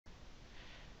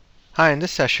Hi, in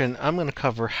this session I'm going to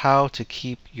cover how to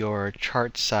keep your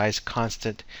chart size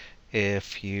constant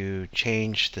if you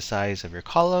change the size of your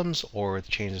columns or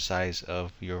change the size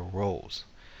of your rows.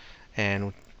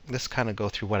 And let's kind of go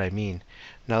through what I mean.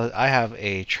 Now I have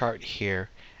a chart here,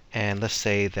 and let's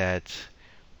say that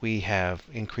we have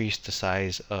increased the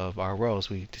size of our rows.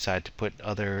 We decided to put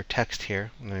other text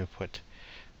here. I'm going to put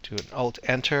to an Alt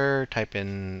Enter, type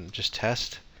in just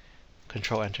test,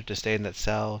 Control Enter to stay in that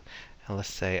cell, and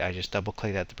let's say I just double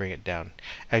click that to bring it down.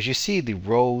 As you see, the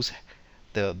rows,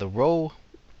 the row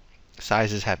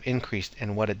sizes have increased,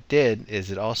 and what it did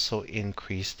is it also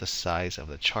increased the size of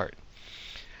the chart.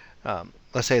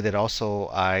 Let's say that also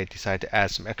I decide to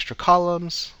add some extra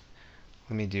columns.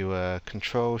 Let me do a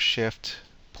Control Shift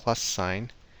plus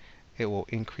sign. It will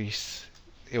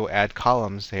add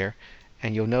columns there,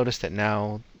 and you'll notice that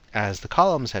now as the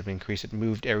columns have increased, it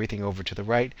moved everything over to the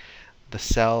right.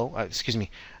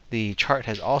 The chart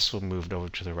has also moved over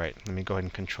to the right. Let me go ahead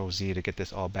and Control Z to get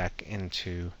this all back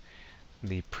into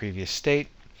the previous state.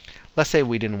 Let's say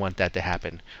we didn't want that to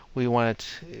happen. We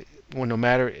want it, well, no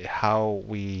matter how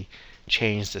we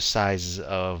change the sizes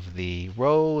of the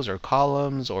rows or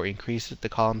columns or increase the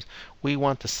columns, we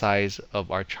want the size of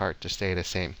our chart to stay the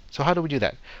same. So how do we do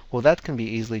that? Well, that can be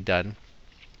easily done.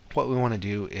 What we want to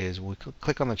do is we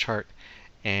click on the chart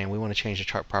and we want to change the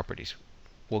chart properties.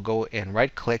 We'll go and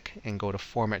right click and go to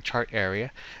Format Chart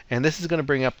Area, and this is going to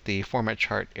bring up the Format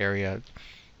Chart Area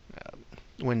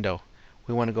window.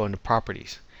 We want to go into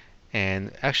Properties,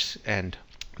 and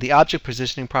the Object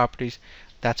Positioning Properties,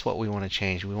 that's what we want to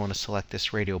change. We want to select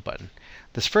this radio button.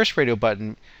 This first radio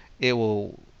button, it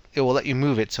will let you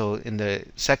move it. So in the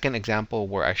second example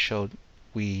where I showed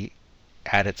we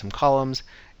added some columns,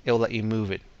 it will let you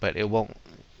move it, but it won't.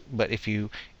 But if you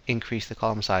increase the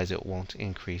column size, it won't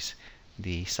increase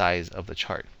the size of the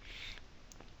chart.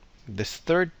 This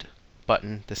third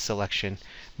button, this selection,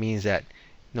 means that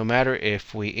no matter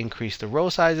if we increase the row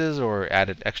sizes or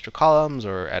added extra columns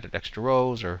or added extra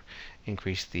rows or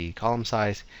increase the column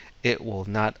size, it will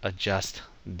not adjust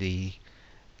the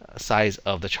size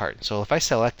of the chart. So if I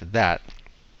selected that,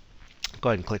 go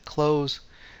ahead and click Close,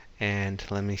 and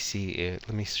let me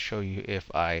show you if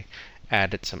I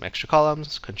added some extra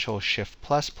columns. Control Shift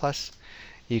plus plus.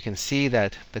 You can see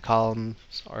that the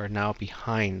columns are now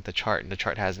behind the chart, and the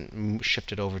chart hasn't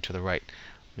shifted over to the right.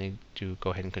 Let me go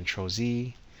ahead and Control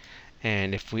Z,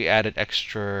 and if we added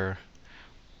extra,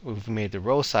 we've made the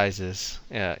row sizes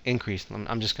increase.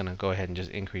 I'm just going to go ahead and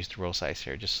just increase the row size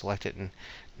here. Just select it, and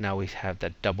now we have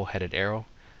that double-headed arrow.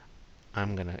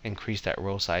 I'm going to increase that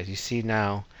row size. You see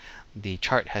now the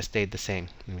chart has stayed the same.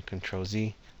 Let me Control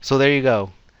Z. So there you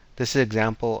go. This is an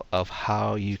example of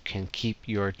how you can keep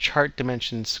your chart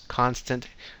dimensions constant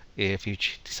if you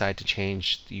decide to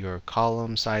change your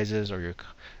column sizes or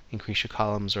increase your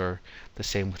columns, or the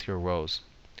same with your rows.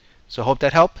 So I hope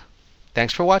that helped.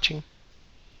 Thanks for watching.